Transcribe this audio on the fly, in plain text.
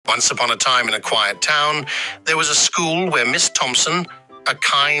Once upon a time in a quiet town, there was a school where Miss Thompson, a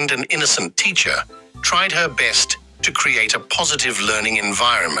kind and innocent teacher, tried her best to create a positive learning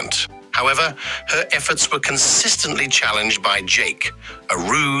environment. However, her efforts were consistently challenged by Jake, a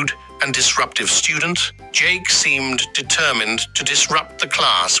rude and disruptive student. Jake seemed determined to disrupt the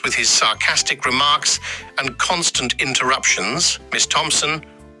class with his sarcastic remarks and constant interruptions. Miss Thompson,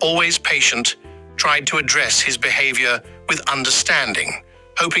 always patient, tried to address his behavior with understanding,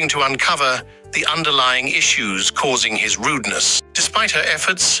 hoping to uncover the underlying issues causing his rudeness. Despite her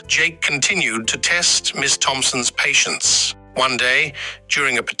efforts, Jake continued to test Miss Thompson's patience. One day,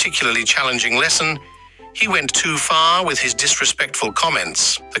 during a particularly challenging lesson, he went too far with his disrespectful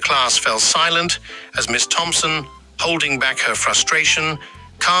comments. The class fell silent as Miss Thompson, holding back her frustration,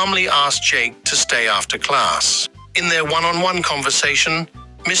 calmly asked Jake to stay after class. In their one-on-one conversation,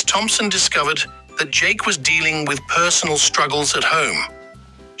 Miss Thompson discovered that Jake was dealing with personal struggles at home.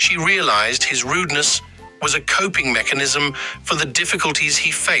 She realized his rudeness was a coping mechanism for the difficulties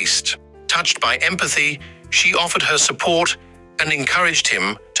he faced. Touched by empathy, she offered her support and encouraged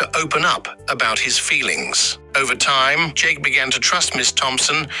him to open up about his feelings. Over time, Jake began to trust Miss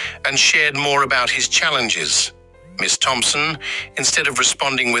Thompson and shared more about his challenges. Miss Thompson, instead of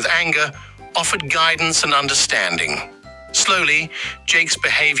responding with anger, offered guidance and understanding. Slowly, Jake's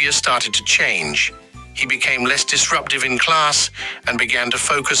behavior started to change. He became less disruptive in class and began to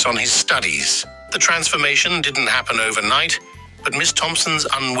focus on his studies. The transformation didn't happen overnight, but Miss Thompson's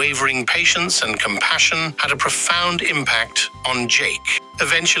unwavering patience and compassion had a profound impact on Jake.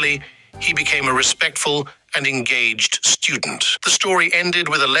 Eventually, he became a respectful and engaged student. The story ended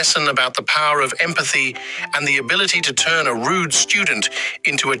with a lesson about the power of empathy and the ability to turn a rude student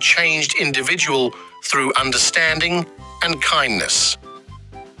into a changed individual through understanding and kindness.